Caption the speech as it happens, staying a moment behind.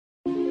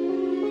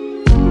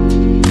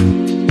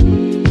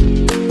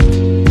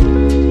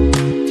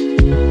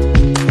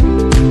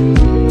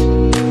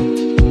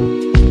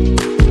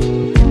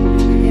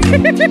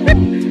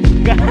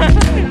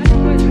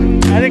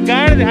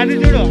గాడి అది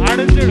చూడు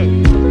ఆడు చూడు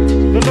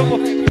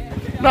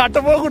అట్ట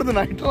పోకూడదు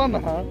నా ఇట్లా అన్నా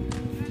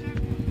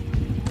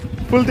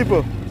ఫుల్ తిప్పు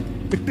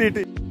ఇట్టి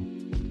ఇట్టి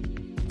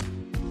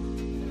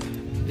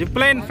జిప్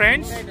లైన్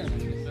ఫ్రెండ్స్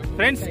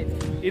ఫ్రెండ్స్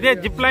ఇదే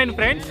zip line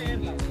friends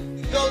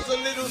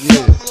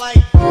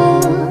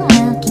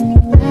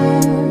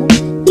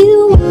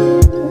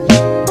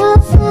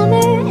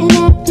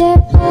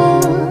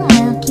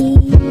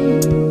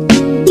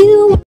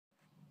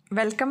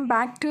welcome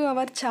back to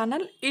our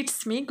channel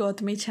it's me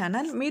Gautami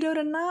channel. మీరు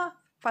ఎవరన్నా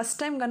ఫస్ట్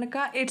టైం కనుక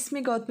ఇట్స్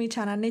మీ గౌతమి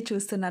ఛానల్ని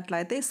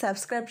చూస్తున్నట్లయితే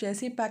సబ్స్క్రైబ్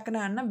చేసి పక్కన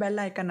ఉన్న బెల్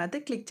ఐకాన్ అయితే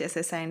క్లిక్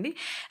చేసేసేయండి.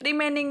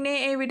 రిమైనింగ్నే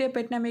ఏ వీడియో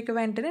పెట్టినా మీకు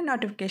వెంటనే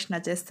నోటిఫికేషన్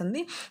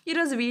వచ్చేస్తుంది.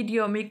 ఈరోజు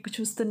వీడియో మీకు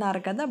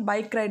చూస్తున్నారు కదా,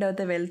 బైక్ రైడ్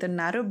అయితే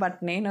వెళ్తున్నారు. బట్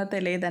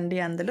నేనైతే లేదండి,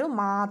 అందులో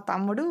మా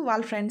తమ్ముడు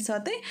వాళ్ళ ఫ్రెండ్స్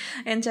అయితే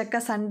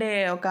ఎంచక్క సండే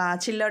ఒక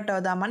చిల్అవుట్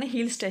అవుదామని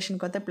హిల్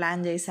స్టేషన్కి అయితే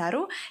ప్లాన్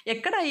చేశారు.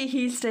 ఎక్కడ ఈ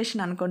హిల్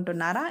స్టేషన్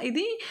అనుకుంటున్నారా?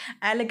 ఇది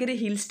యాలగిరి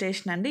హిల్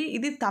స్టేషన్ అండి.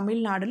 ఇది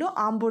తమిళనాడులో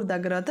ఆంబూర్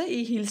దగ్గర అయితే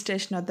ఈ హిల్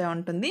స్టేషన్ అయితే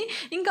ఉంటుంది.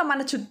 ఇంకా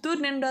మన చిత్తూరు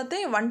నుండి అయితే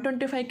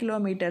 125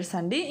 కిలోమీటర్స్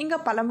అండి. ఇంకా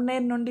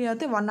పలమనేరు నుండి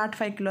అయితే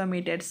 105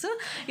 కిలోమీటర్స్.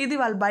 ఇది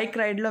వాళ్ళు బైక్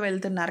రైడ్లో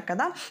వెళ్తున్నారు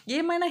కదా.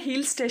 ఏమైనా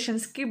హిల్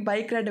స్టేషన్స్కి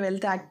బైక్ రైడ్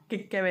వెళ్తే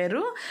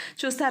ఎక్కేవారు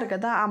చూస్తారు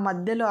కదా, ఆ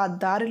మధ్యలో ఆ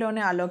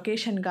దారిలోనే ఆ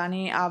లొకేషన్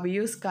కానీ ఆ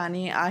వ్యూస్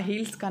కానీ ఆ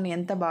హిల్స్ కానీ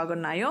ఎంత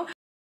బాగున్నాయో.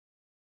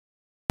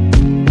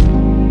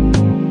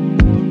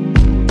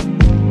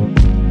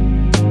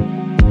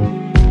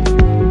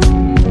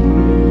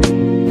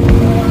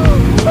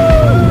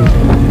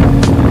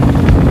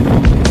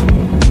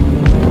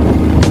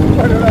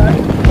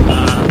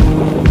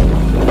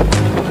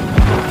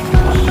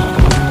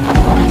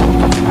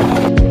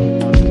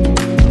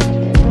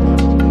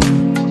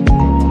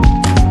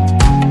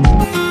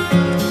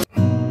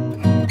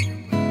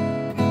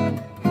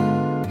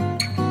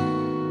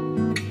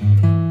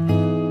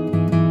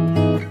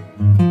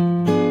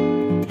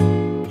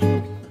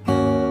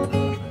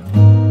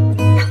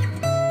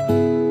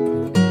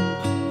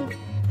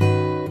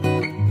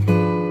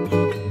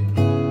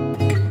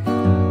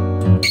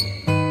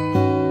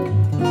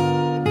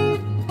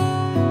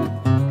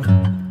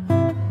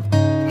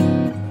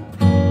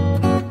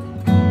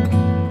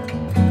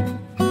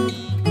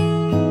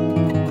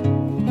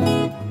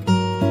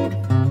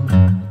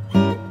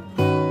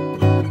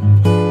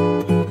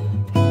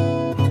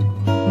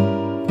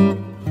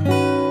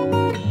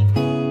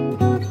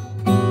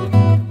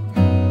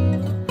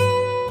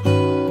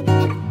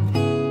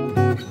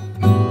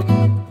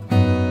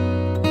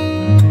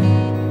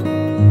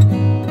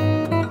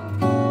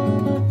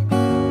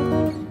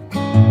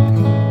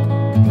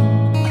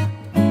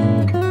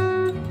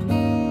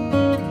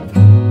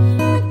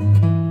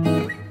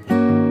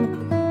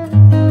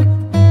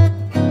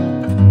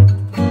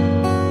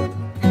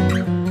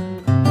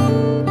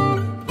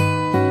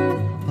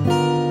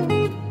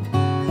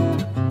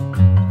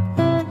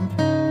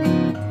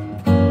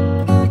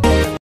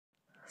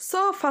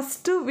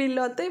 ఫస్ట్ వీళ్ళు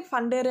అయితే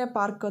ఫండేరా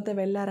పార్క్ అయితే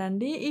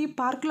వెళ్ళారండి. ఈ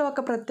పార్క్లో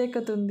ఒక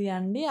ప్రత్యేకత ఉంది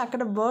అండి.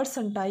 అక్కడ బర్డ్స్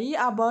ఉంటాయి.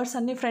 ఆ బర్డ్స్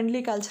అన్ని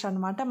ఫ్రెండ్లీ కల్చర్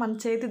అనమాట. మన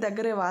చేతి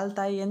దగ్గరే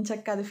వాళ్తాయి.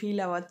 ఎంచక్క అది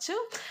ఫీల్ అవ్వచ్చు.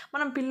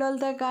 మనం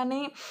పిల్లలతో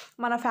కానీ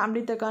మన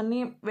ఫ్యామిలీతో కానీ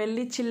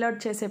వెళ్ళి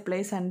చిల్అవుట్ చేసే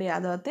ప్లేస్ అండి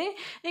అదైతే.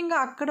 ఇంకా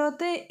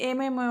అక్కడైతే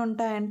ఏమేమి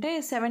ఉంటాయంటే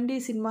 7D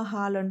సినిమా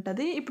హాల్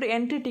ఉంటుంది. ఇప్పుడు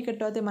ఎంట్రీ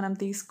టికెట్ అయితే మనం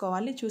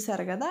తీసుకోవాలి,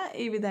 చూసారు కదా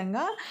ఈ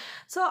విధంగా.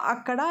 సో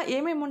అక్కడ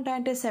ఏమేమి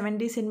ఉంటాయంటే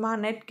 7D cinema,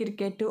 net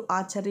cricket,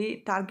 archery,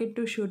 target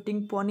to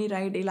shooting, పోనీ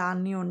రైడ్, ఇలా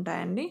అన్నీ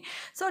ఉంటాయండి.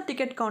 సో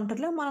టికెట్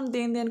కౌంటర్లో మనం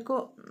దేనికో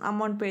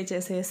అమౌంట్ పే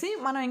చేసేసి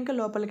మనం ఇంకా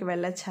లోపలికి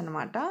వెళ్ళొచ్చు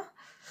అనమాట.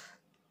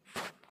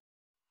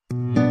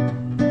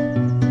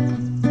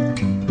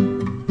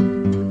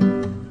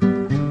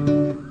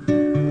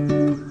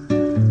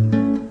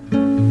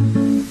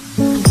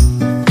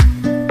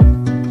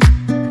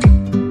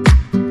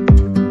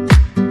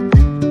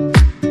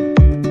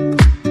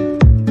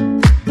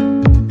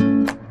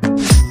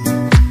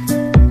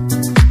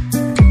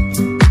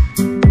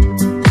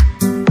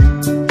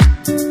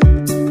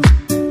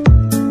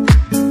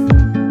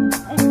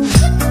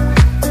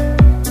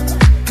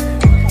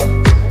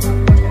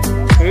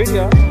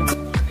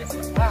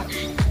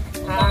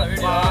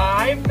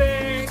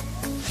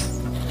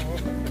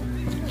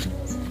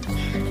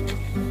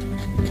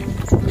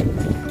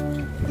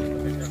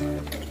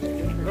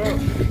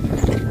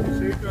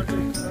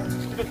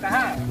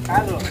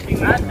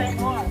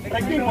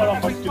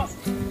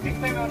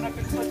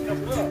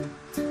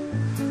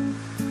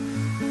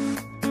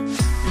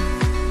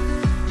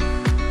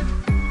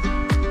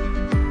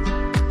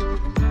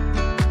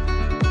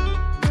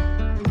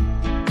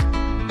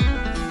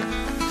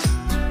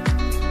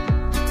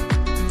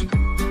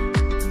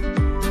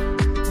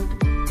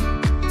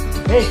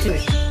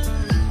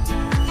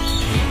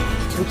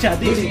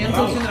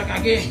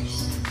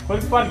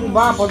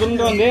 బా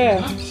పొద్దుంటే ఉంది.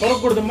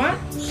 కొరకూడదమ్మా,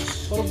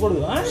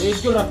 కొరకూడదు.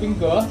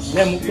 పింక్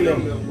ముక్కులే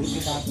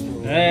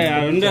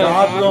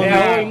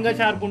ఇంకా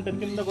షార్ప్ ఉంటుంది,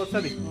 కిందకి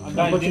వస్తుంది.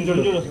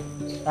 చూడు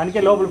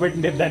దానికే లోపల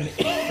పెట్టిండే దాన్ని.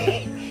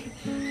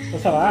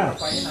 వస్తావా?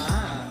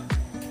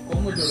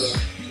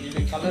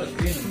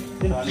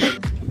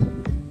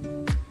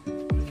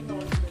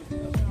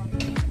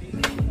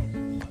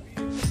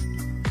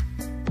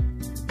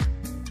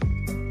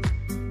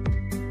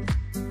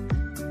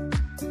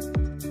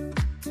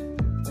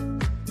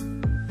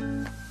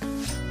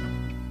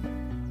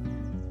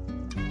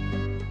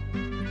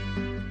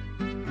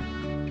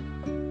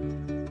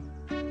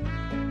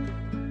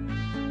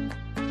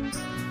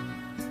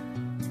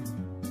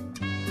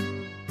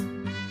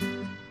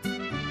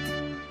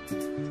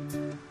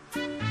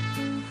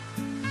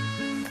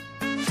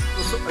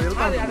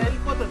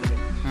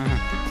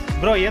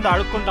 బ్రో ఏదో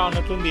అడుక్కుంటా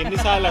ఉన్నట్లుంది.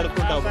 ఎన్నిసార్లు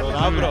అడుక్కుంటావు బ్రో?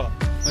 రా బ్రో.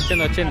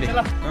 వచ్చింది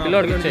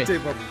పిల్లోడికి వచ్చాయి.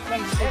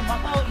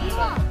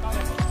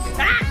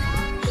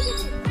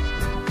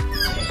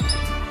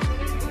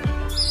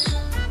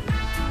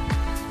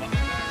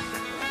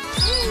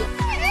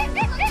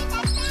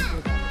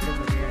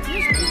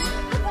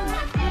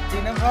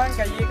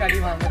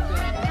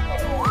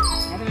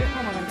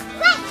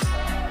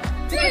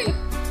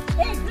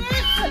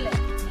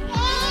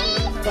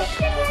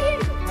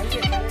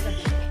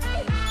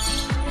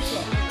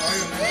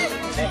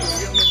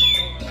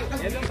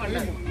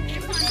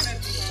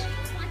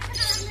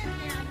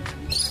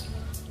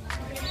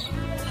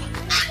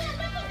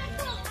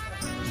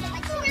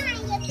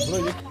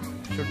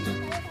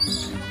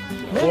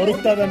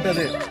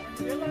 దొరుకుతుందంటది.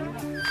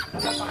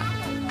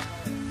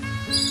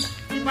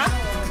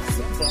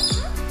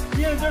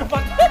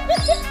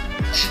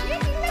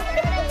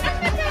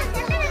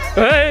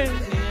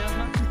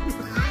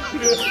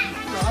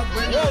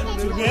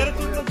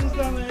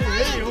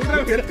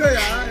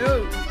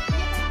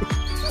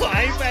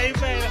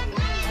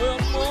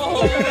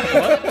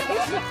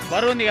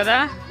 బరువు ఉంది కదా,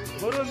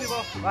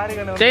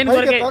 చైన్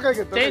కొరికే,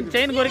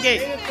 చైన్ కొరికే.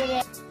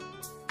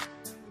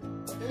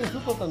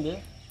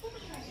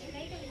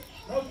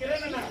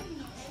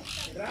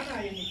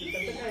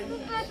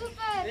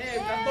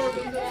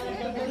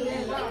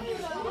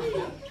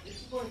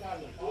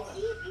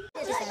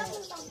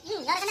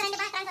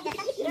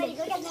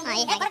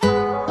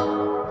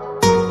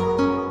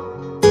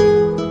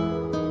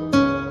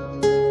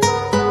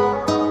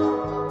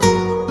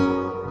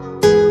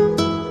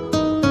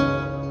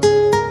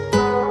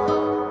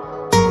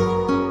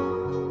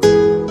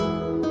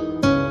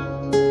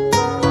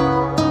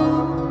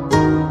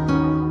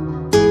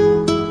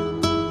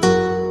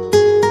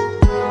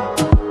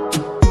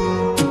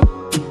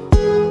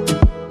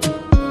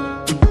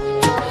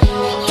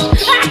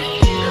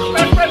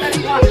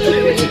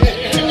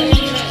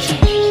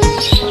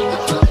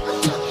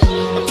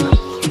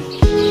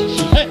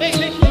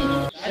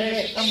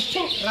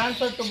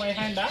 Transfer to my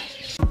hand.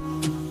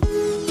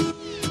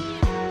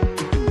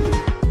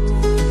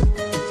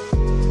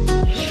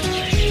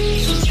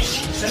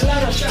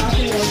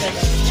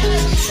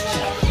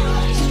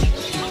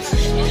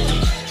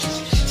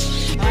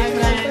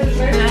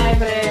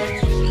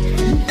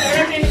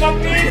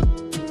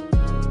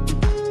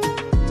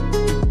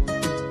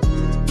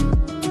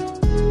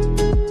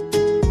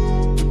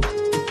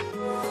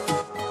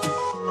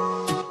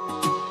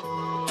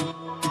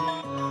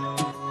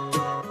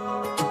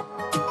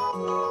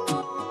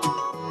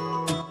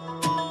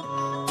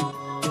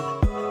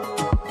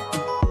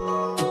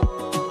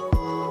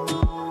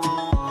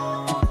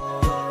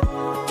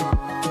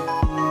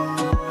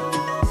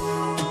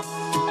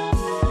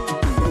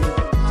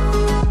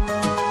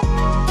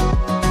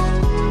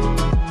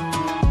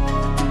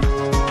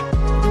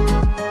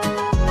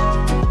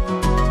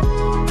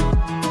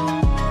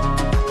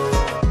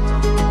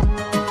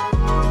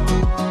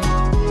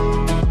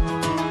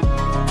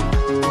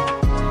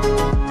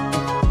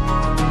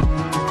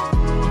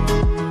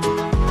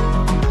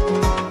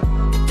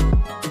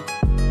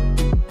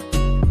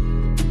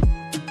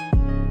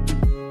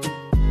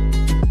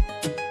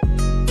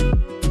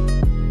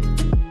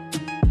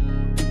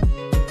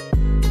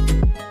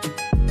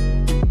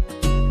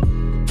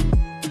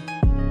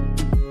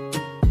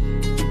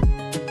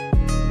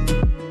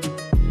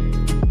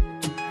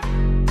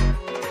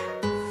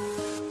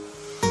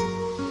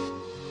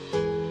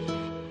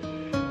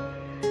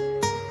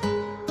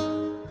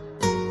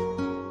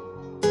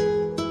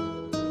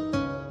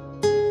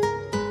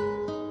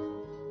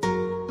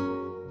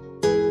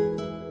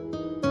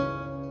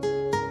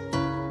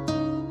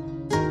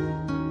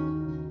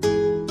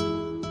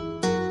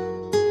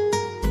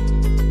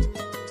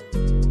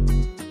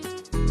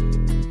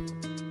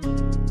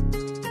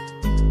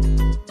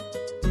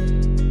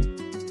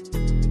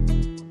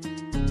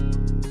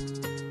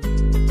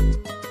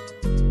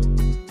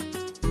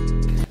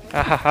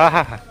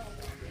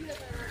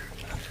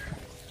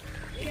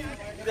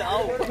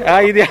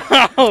 ఇది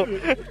ఆవు,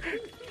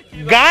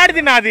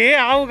 గాడిది నాది,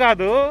 ఆవు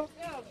కాదు.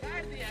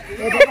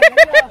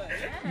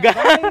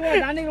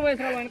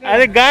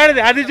 అది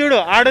గాడిది, అది చూడు,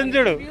 ఆడని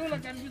చూడు,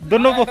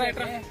 దున్నపు.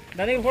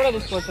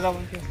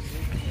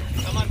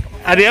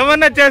 అది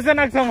ఏమన్నా చేస్తే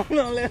నాకు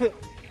సంబంధం లేదు.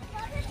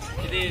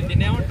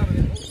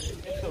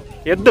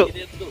 ఎద్దు,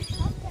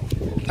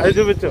 అది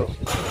చూపించు.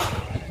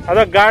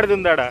 అదొక గాడిది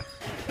ఉందాడా.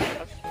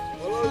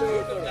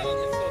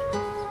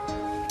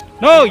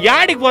 నో,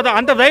 యాడికి పోతా?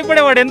 అంత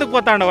భయపడేవాడు ఎందుకు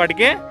పోతాడు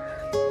వాడికి?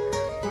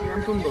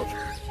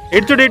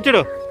 ఇడ్చుడు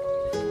ఇడ్చుడు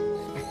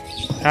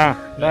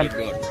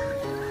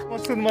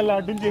వస్తుంది మళ్ళీ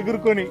అటు నుంచి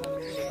ఎగురుకొని.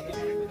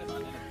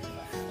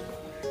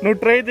 నువ్వు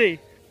ట్రై చేయి.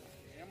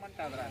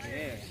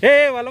 ఏ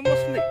వలం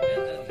వస్తుంది.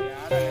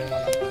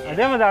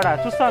 అదేమో దాడా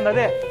చూస్తా ఉంది.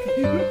 అదే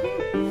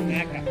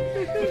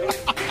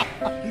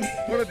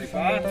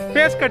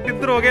ఫేస్ కట్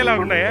ఇద్దరు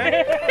ఒకేలాగున్నాయా?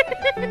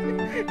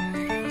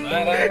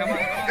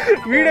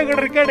 వీడియో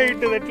కూడా రికార్డ్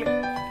అయ్యింది అట్లా.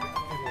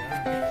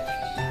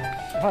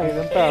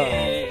 ఇదంతా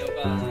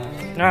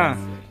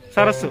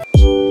సరస్సు.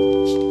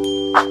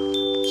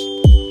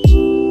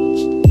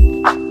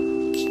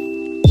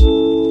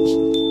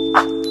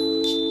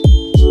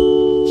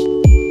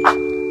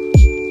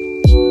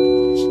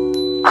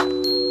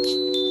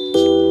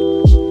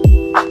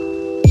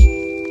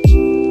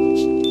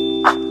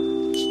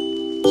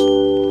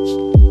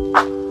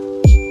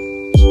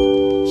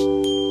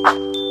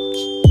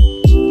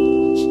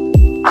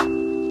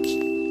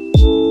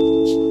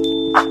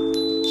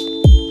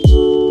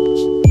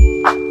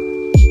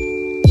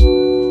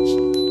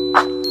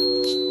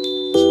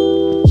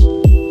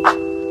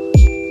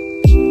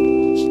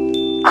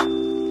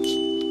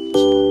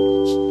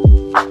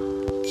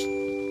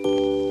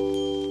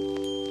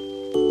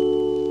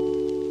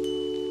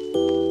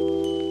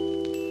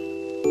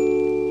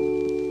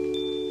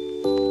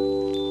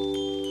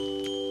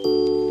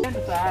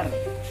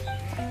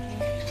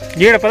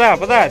 ఈడ పదా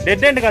పదా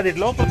డెడ్ ఎండ్ కాదు, ఇటు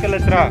లోపలికి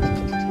వెళ్ళొచ్చురా.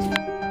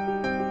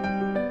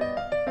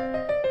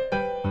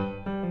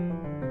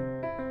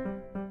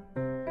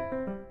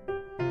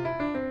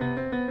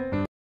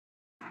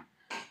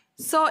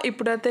 సో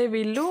ఇప్పుడైతే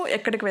వీళ్ళు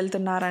ఎక్కడికి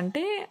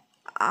వెళ్తున్నారంటే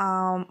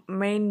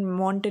మెయిన్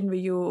మౌంటైన్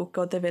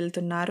వ్యూకి అయితే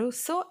వెళ్తున్నారు.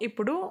 సో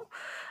ఇప్పుడు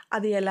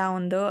అది ఎలా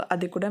ఉందో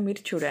అది కూడా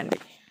మీరు చూడండి.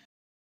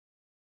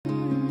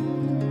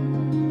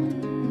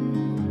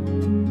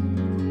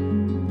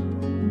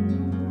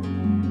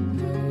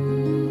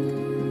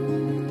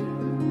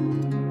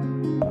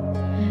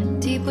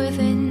 Deep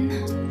within,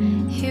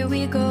 here we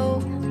go,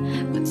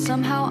 but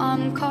somehow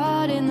I'm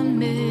caught in the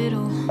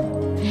middle.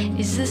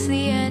 Is this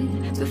the end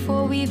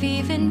before we've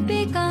even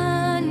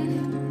begun?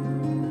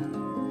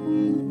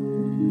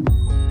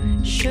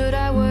 Should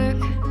I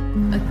work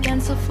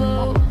against the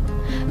flow,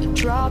 a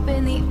drop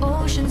in the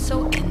ocean so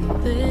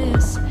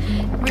endless,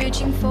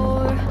 reaching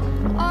for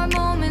our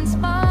moments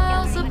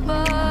miles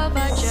above?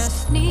 I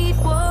just need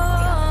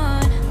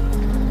one.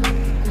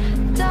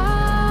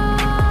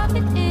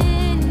 Diving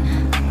in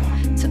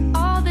to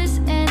all this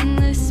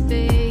endless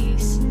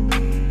space,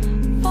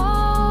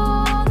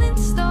 falling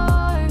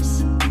stars,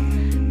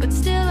 but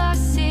still I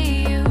see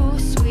you.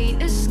 Sweet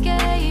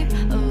escape,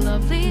 a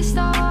lovely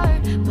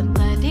start, but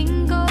letting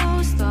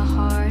go's the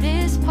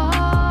hardest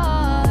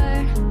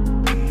part.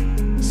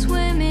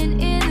 Swimming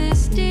in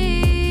this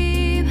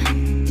deep,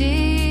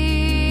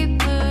 deep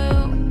blue.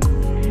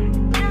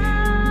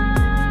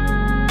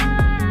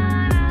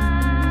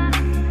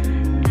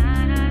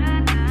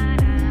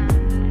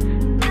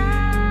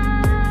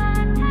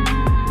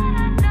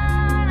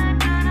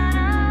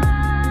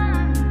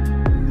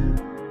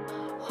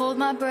 Hold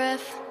my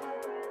breath,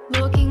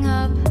 looking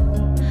up.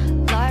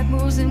 Life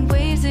moves in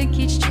waves that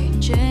keeps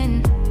changing.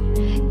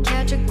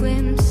 Catch a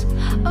glimpse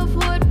of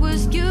what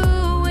was you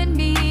and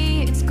me.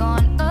 It's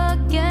gone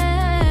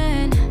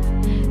again.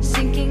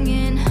 Sinking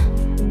in,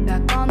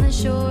 back on the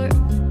shore.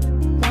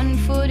 One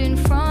foot in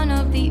front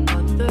of the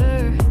other.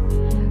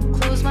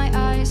 Close my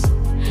eyes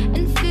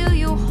and feel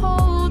you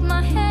hold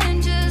my hand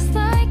just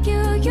like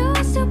you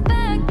used to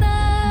back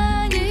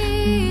then.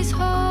 These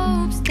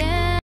hopes stand.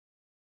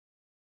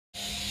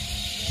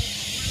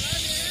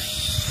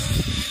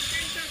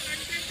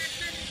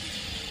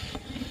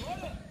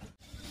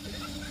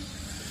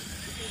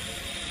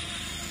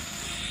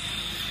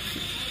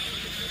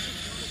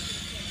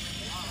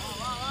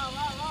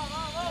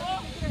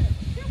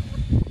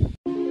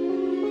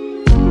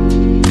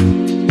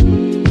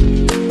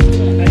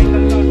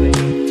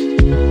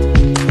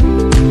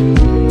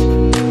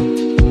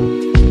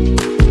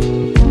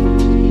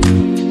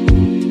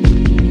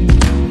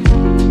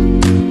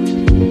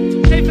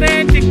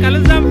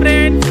 కలుద్దాం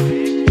friends.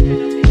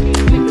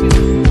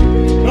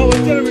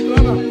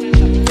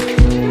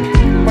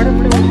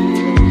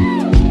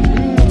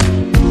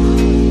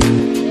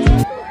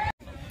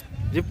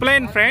 Zip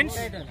line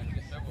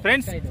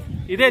friends,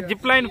 ఇదే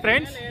zip line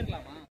friends.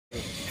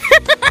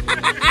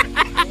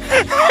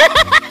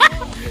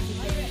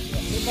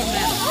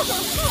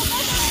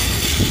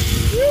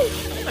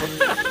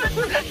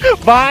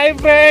 Bye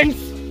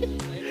friends.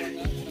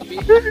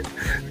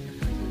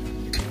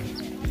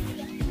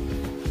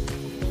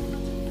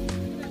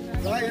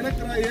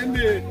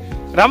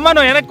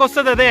 రమ్మను, వెనక్కి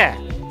వస్తుంది అదే.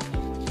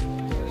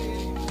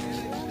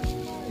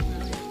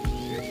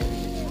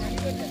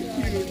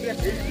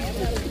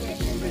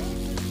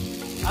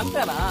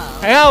 అంతేనా?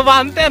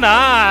 అంతేనా?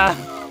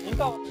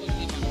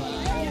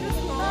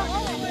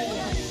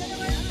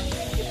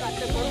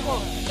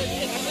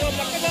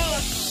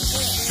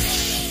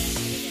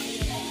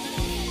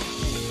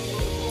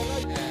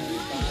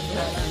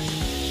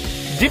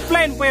 Zip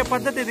line పోయే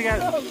పద్ధతి ఇది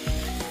కాదు.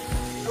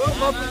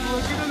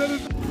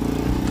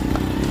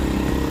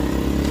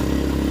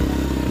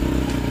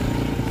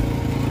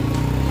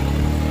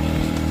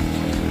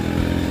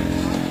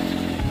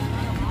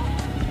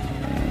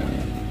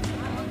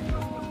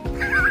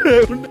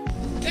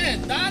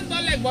 దాంతో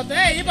లేకపోతే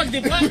ఈ పక్క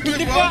దిప్పు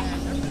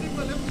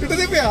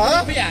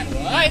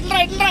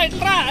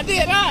ఇట్లా అది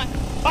రా.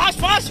 ఫాస్ట్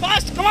ఫాస్ట్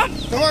ఫాస్ట్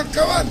కమాన్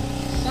కమాన్.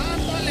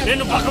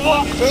 నేను పక్కవో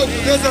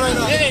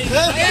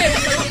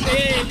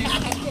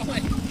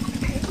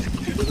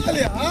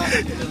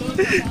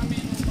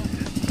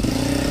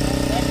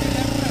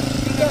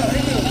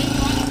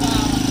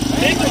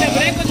బ్రేక్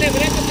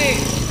ఉంది